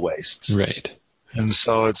industrial wastes. Right. And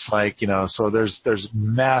so it's like, so there's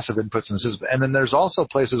massive inputs in the system. And then there's also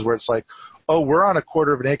places where it's like, oh, we're on a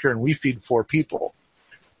 1/4 of an acre and we feed 4 people.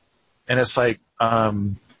 And it's like,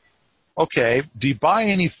 okay, do you buy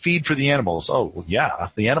any feed for the animals? Oh, well, yeah,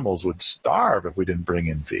 the animals would starve if we didn't bring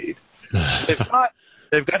in feed.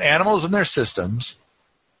 They've got animals in their systems,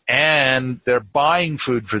 and they're buying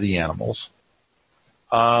food for the animals.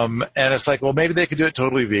 And it's like, well, maybe they could do it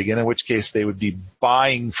totally vegan, in which case they would be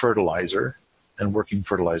buying fertilizer and working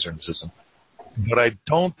fertilizer in the system. But I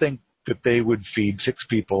don't think that they would feed 6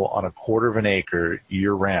 people on a 1/4 of an acre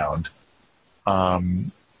year round,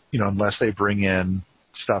 unless they bring in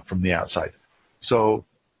stuff from the outside. So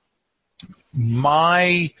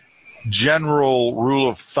my general rule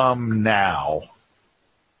of thumb now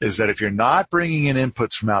is that if you're not bringing in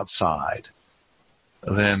inputs from outside,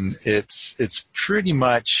 then it's pretty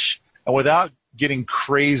much, and without getting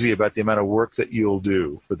crazy about the amount of work that you'll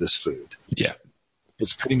do for this food. Yeah.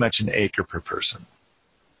 It's pretty much 1 acre per person.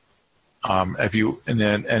 If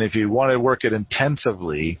you want to work it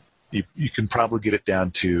intensively, you can probably get it down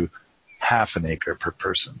to 1/2 an acre per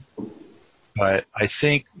person. But I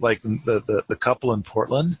think like the couple in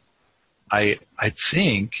Portland, I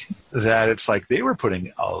think that it's like they were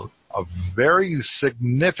putting a very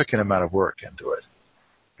significant amount of work into it.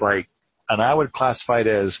 Like, and I would classify it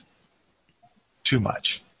as too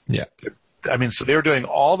much. Yeah. I mean, so they were doing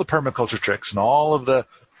all the permaculture tricks and all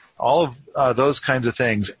of those kinds of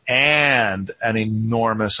things, and an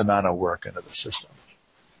enormous amount of work into the system.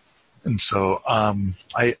 And so,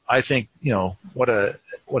 I think, what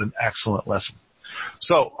an excellent lesson.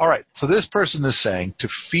 So, all right. So this person is saying to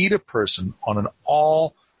feed a person on an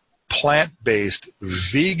all plant-based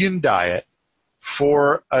vegan diet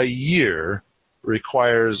for a year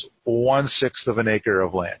requires 1/6 of an acre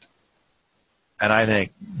of land. And I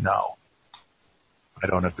think, no, I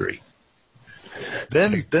don't agree.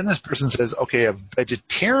 Then this person says, okay, a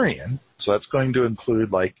vegetarian, so that's going to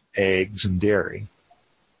include like eggs and dairy,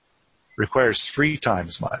 requires 3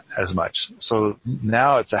 times as much. So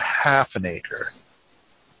now it's 1/2 an acre.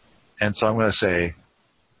 And so I'm going to say,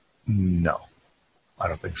 no, I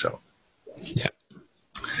don't think so. Yeah.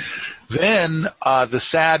 Then the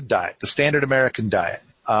SAD diet, the standard American diet,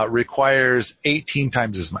 requires 18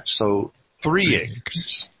 times as much. So 3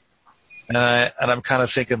 acres. And I'm kind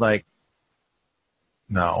of thinking like,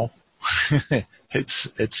 no,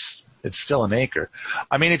 it's still 1 acre.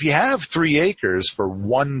 I mean, if you have 3 acres for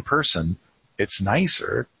 1 person, it's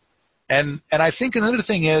nicer. And I think another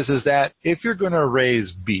thing is that if you're going to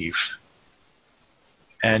raise beef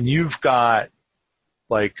and you've got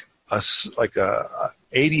like a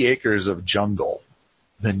 80 acres of jungle,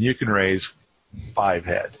 then you can raise 5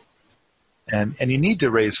 head. And you need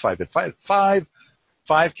to raise 5 head.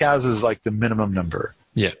 Five cows is like the minimum number.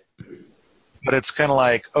 Yeah. But it's kind of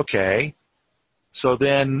like, okay, so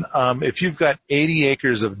then if you've got 80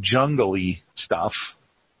 acres of jungle-y stuff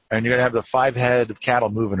and you're going to have the 5 head of cattle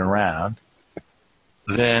moving around,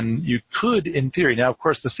 then you could, in theory, now of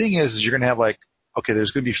course the thing is you're going to have like okay,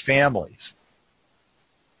 there's going to be families.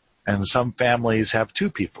 And some families have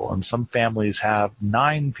 2 people, and some families have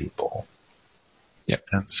 9 people. Yep.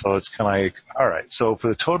 And so it's kind of like, all right, so for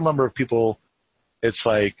the total number of people, it's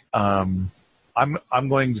like, I'm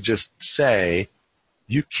going to just say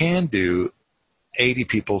you can do 80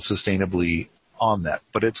 people sustainably on that,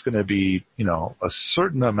 but it's going to be, a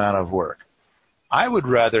certain amount of work. I would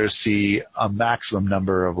rather see a maximum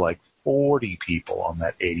number of like 40 people on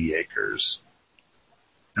that 80 acres.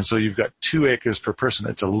 And so you've got 2 acres per person.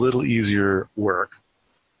 It's a little easier work.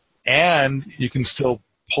 And you can still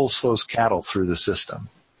pulse those cattle through the system.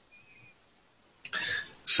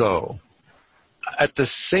 So at the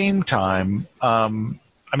same time,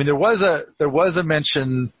 there was a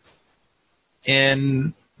mention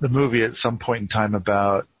in the movie at some point in time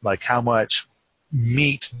about like how much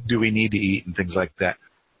meat do we need to eat and things like that.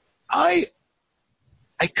 I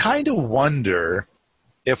kind of wonder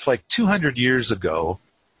if like 200 years ago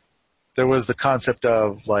there was the concept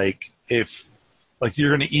of like if like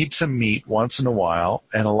you're going to eat some meat once in a while,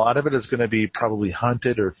 and a lot of it is going to be probably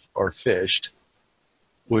hunted or fished,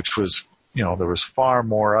 which was, there was far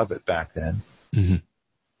more of it back then.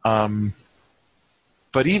 Mm-hmm.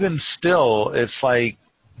 But even still, it's like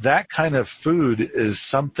that kind of food is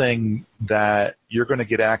something that you're going to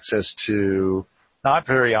get access to not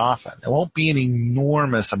very often. It won't be an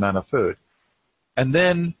enormous amount of food. And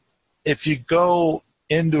then if you go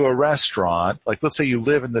into a restaurant, like let's say you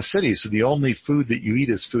live in the city, so the only food that you eat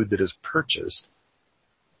is food that is purchased.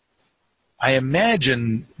 I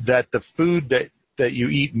imagine that the food that you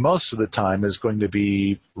eat most of the time is going to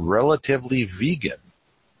be relatively vegan.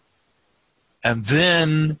 And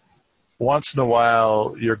then once in a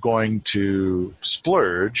while you're going to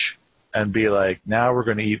splurge and be like, now we're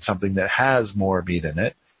going to eat something that has more meat in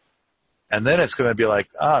it. And then it's going to be like,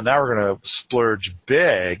 now we're going to splurge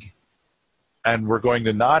big. And we're going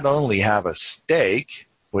to not only have a steak,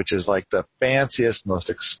 which is like the fanciest,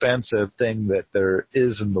 most expensive thing that there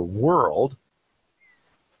is in the world,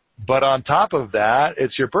 but on top of that,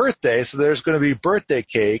 it's your birthday, so there's going to be birthday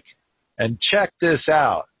cake. And check this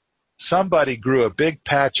out. Somebody grew a big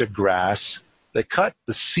patch of grass. They cut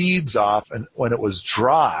the seeds off and when it was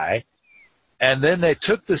dry, and then they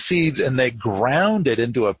took the seeds and they ground it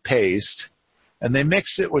into a paste, and they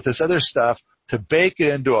mixed it with this other stuff to bake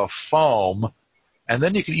it into a foam, and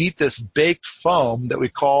then you can eat this baked foam that we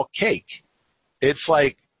call cake. It's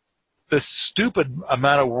like this stupid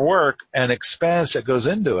amount of work and expense that goes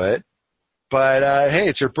into it, but hey,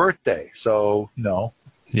 it's your birthday, so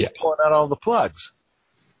Yeah. pulling out all the plugs.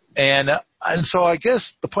 And so I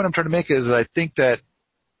guess the point I'm trying to make is that I think that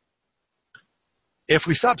if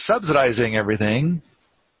we stop subsidizing everything,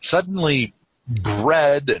 suddenly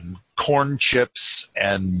bread and corn chips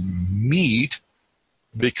and meat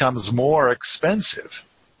becomes more expensive.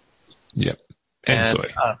 Yep. And soy.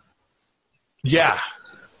 Yeah.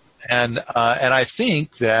 And I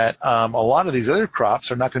think that a lot of these other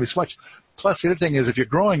crops are not going to be so much. Plus, the other thing is if you're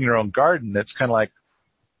growing your own garden, it's kind of like,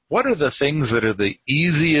 what are the things that are the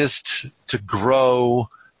easiest to grow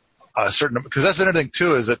because that's the other thing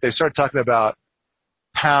too, is that they start talking about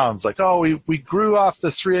pounds, like, we grew off the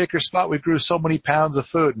 3-acre spot, we grew so many pounds of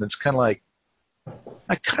food, and it's kind of like,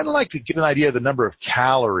 I kind of like to get an idea of the number of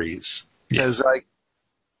calories, because like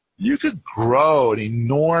you could grow an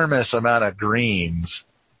enormous amount of greens,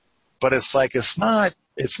 but it's like it's not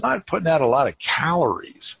putting out a lot of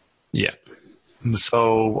calories. Yeah. And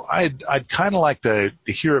so I'd kind of like to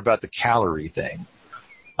hear about the calorie thing.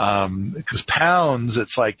 Because pounds,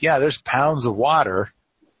 it's like, there's pounds of water.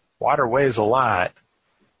 Water weighs a lot,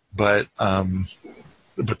 but then,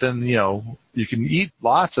 you can eat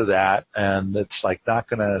lots of that and it's like not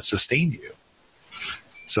going to sustain you.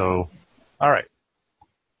 So, all right.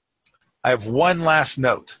 I have one last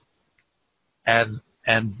note, and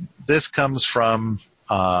this comes from,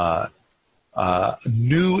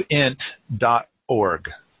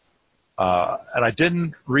 newint.org. And I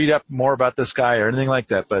didn't read up more about this guy or anything like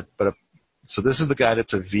that, but so this is the guy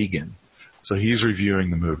that's a vegan. So he's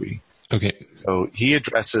reviewing the movie. Okay. So he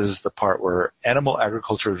addresses the part where animal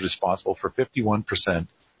agriculture is responsible for 51%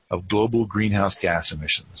 of global greenhouse gas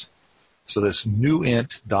emissions. So this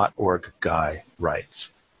newint.org guy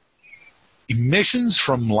writes, emissions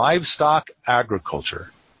from livestock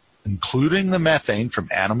agriculture, including the methane from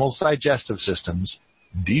animals' digestive systems,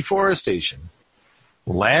 deforestation,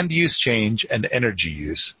 land use change, and energy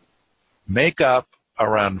use, make up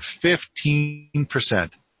around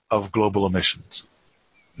 15% of global emissions,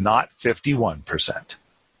 not 51%.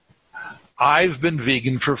 I've been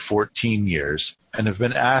vegan for 14 years and have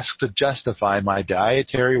been asked to justify my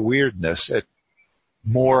dietary weirdness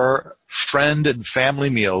more friend and family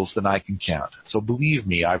meals than I can count. So believe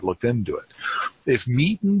me, I've looked into it. If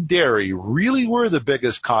meat and dairy really were the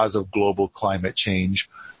biggest cause of global climate change,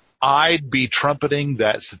 I'd be trumpeting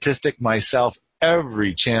that statistic myself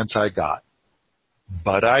every chance I got.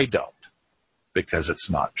 But I don't, because it's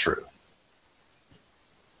not true.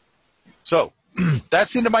 So,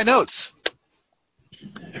 that's the end of my notes.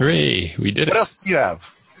 Hooray, we did it. What else do you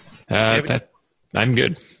have? I'm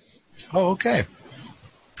good. Oh, okay.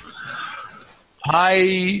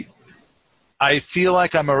 I feel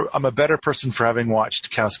like I'm a better person for having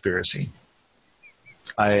watched Cowspiracy.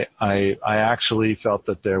 I actually felt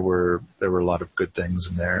that there were a lot of good things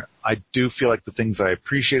in there. I do feel like the things I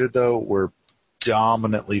appreciated, though, were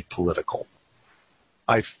dominantly political.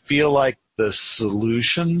 I feel like the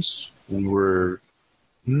solutions were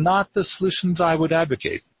not the solutions I would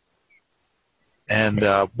advocate. And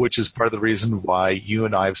which is part of the reason why you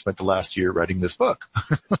and I have spent the last year writing this book.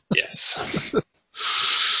 Yes.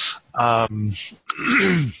 I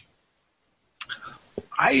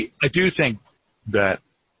do think that,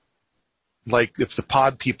 like, if the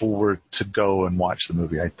pod people were to go and watch the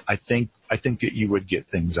movie, I think that you would get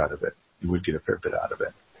things out of it. You would get a fair bit out of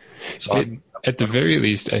it. So at the very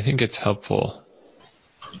least, I think it's helpful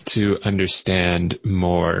to understand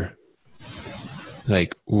more,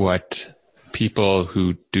 like, what people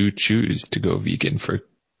who do choose to go vegan for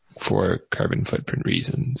carbon footprint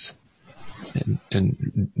reasons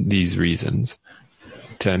and these reasons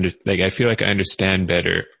I feel like I understand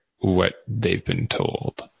better what they've been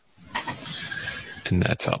told, and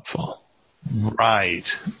that's helpful.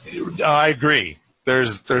 Right. I agree.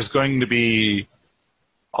 There's going to be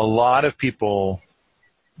a lot of people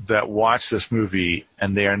that watch this movie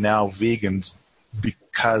and they are now vegans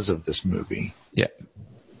because of this movie. Yeah.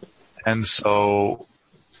 And so,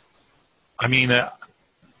 I mean,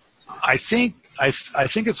 I think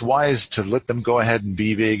it's wise to let them go ahead and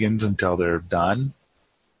be vegans until they're done.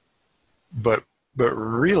 But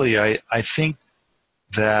really, I think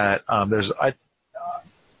that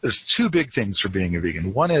there's two big things for being a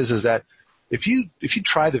vegan. One is that if you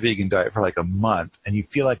try the vegan diet for like a month and you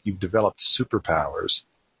feel like you've developed superpowers,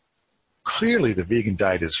 clearly the vegan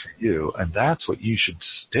diet is for you, and that's what you should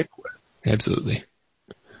stick with. Absolutely.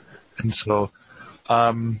 And so,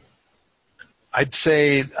 I'd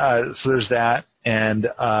say, so there's that. And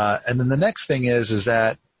then the next thing is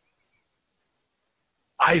that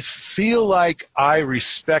I feel like I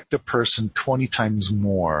respect a person 20 times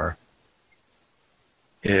more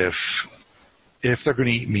if they're going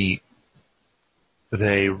to eat meat,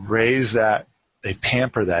 they raise that, they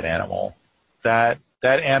pamper that animal. That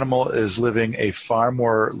animal is living a far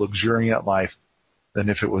more luxuriant life than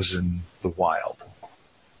if it was in the wild.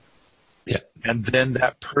 Yeah. And then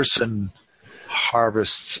that person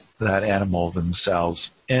harvests that animal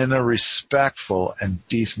themselves in a respectful and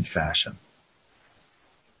decent fashion.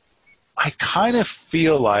 I kind of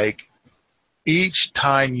feel like each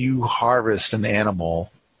time you harvest an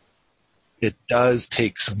animal, it does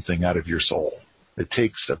take something out of your soul. It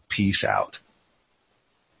takes a piece out.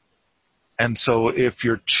 And so if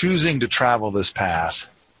you're choosing to travel this path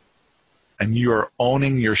and you're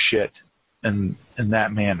owning your shit in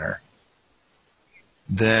that manner,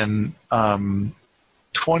 then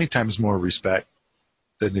 20 times more respect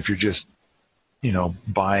than if you're just,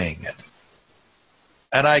 buying it.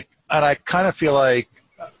 And I kind of feel like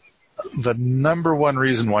the number one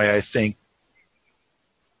reason why I think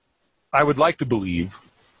I would like to believe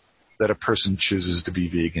that a person chooses to be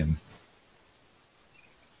vegan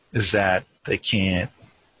is that they can't.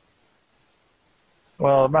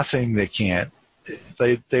 Well, I'm not saying they can't.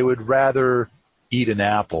 They would rather eat an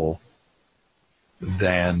apple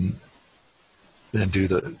than do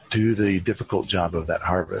the difficult job of that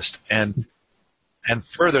harvest. And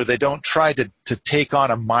further, they don't try to take on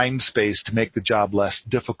a mind space to make the job less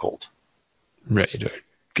difficult. Right, or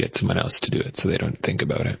get someone else to do it so they don't think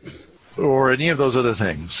about it. Or any of those other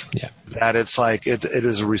things. Yeah. That it's like, it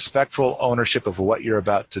is a respectful ownership of what you're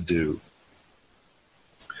about to do.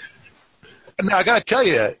 Now, I gotta tell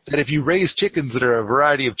you that if you raise chickens that are a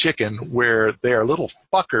variety of chicken where they are little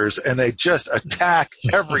fuckers and they just attack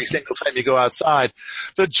every single time you go outside,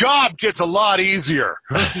 the job gets a lot easier.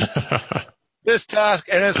 This task,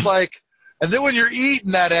 and it's like, and then when you're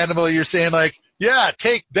eating that animal, you're saying like, yeah,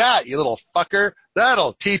 take that, you little fucker.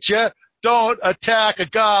 That'll teach you. Don't attack a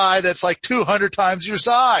guy that's like 200 times your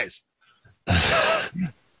size. That's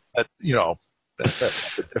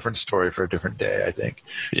a different story for a different day, I think.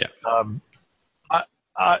 Yeah.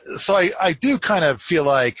 So I do kind of feel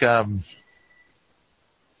like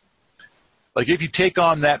if you take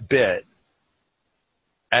on that bit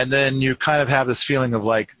And then you kind of have this feeling of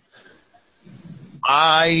like,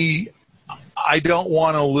 I don't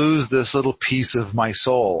want to lose this little piece of my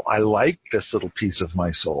soul. I like this little piece of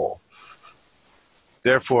my soul.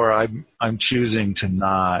 Therefore, I'm choosing to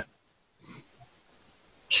not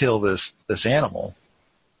kill this animal.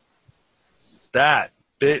 That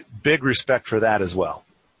big respect for that as well.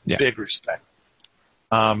 Yeah. Big respect.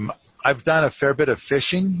 I've done a fair bit of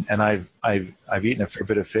fishing, and I've eaten a fair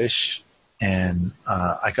bit of fish, and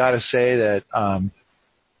I got to say that I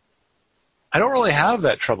don't really have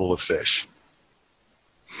that trouble with fish.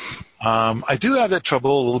 I do have that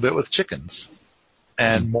trouble a little bit with chickens,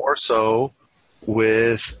 and more so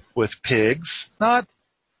with pigs. Not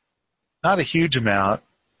a huge amount,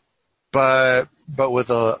 but with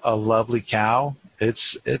a lovely cow,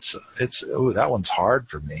 it's that one's hard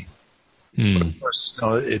for me. But of course,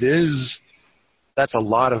 that's a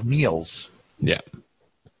lot of meals. Yeah.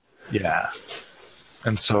 Yeah.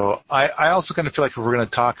 And so I also kind of feel like if we're going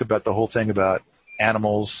to talk about the whole thing about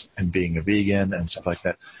animals and being a vegan and stuff like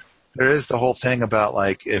that, there is the whole thing about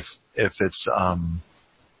like if it's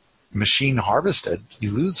machine harvested,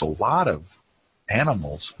 you lose a lot of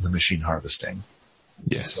animals in the machine harvesting.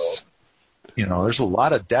 Yes. So, there's a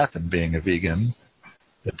lot of death in being a vegan.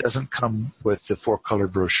 It doesn't come with the 4-color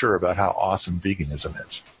brochure about how awesome veganism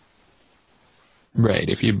is. Right.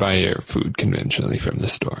 If you buy your food conventionally from the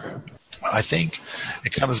store. I think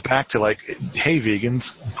it comes back to like, hey,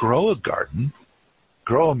 vegans, grow a garden,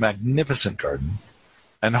 grow a magnificent garden,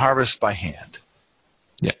 and harvest by hand.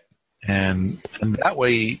 Yeah. And that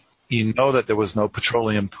way, you know that there was no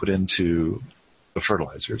petroleum put into the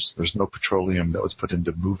fertilizers. There's no petroleum that was put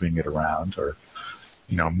into moving it around or,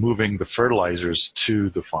 moving the fertilizers to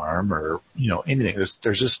the farm or, anything.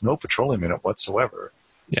 There's just no petroleum in it whatsoever.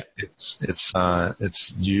 Yeah.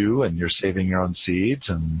 It's you, and you're saving your own seeds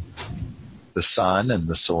and the sun and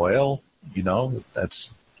the soil.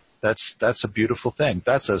 That's a beautiful thing.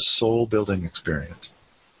 That's a soul building experience.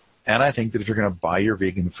 And I think that if you're going to buy your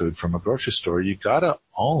vegan food from a grocery store, you gotta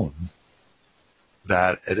own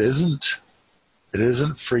that it isn't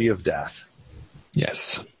free of death.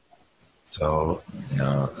 Yes. So,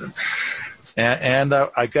 and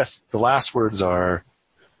I guess the last words are,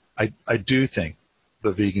 I do think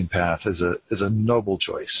the vegan path is a noble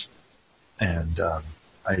choice. And,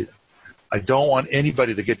 I don't want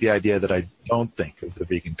anybody to get the idea that I don't think of the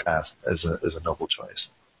vegan path as a noble choice.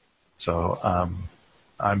 So,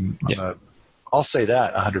 I'll say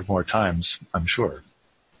that 100 more times, I'm sure,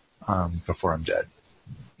 before I'm dead.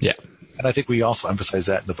 Yeah. And I think we also emphasize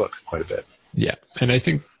that in the book quite a bit. Yeah. And I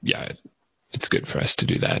think, it's good for us to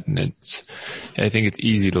do that. And I think it's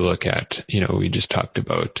easy to look at, we just talked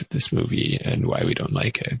about this movie and why we don't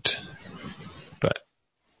like it,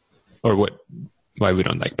 why we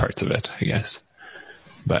don't like parts of it, I guess.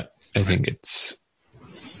 But I think it's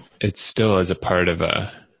still as a part of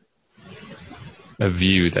a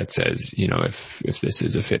view that says, if this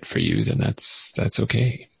is a fit for you, then that's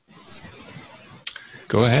okay.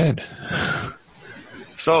 Go ahead.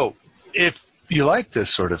 So if you like this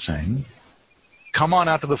sort of thing, come on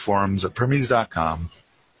out to the forums at permies.com,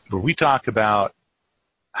 where we talk about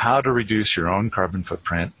how to reduce your own carbon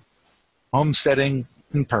footprint, homesteading,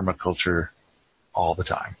 and permaculture all the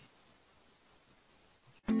time.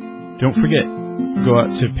 Don't forget, go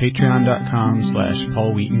out to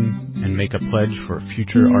patreon.com/Paul Wheaton and make a pledge for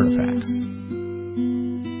future artifacts.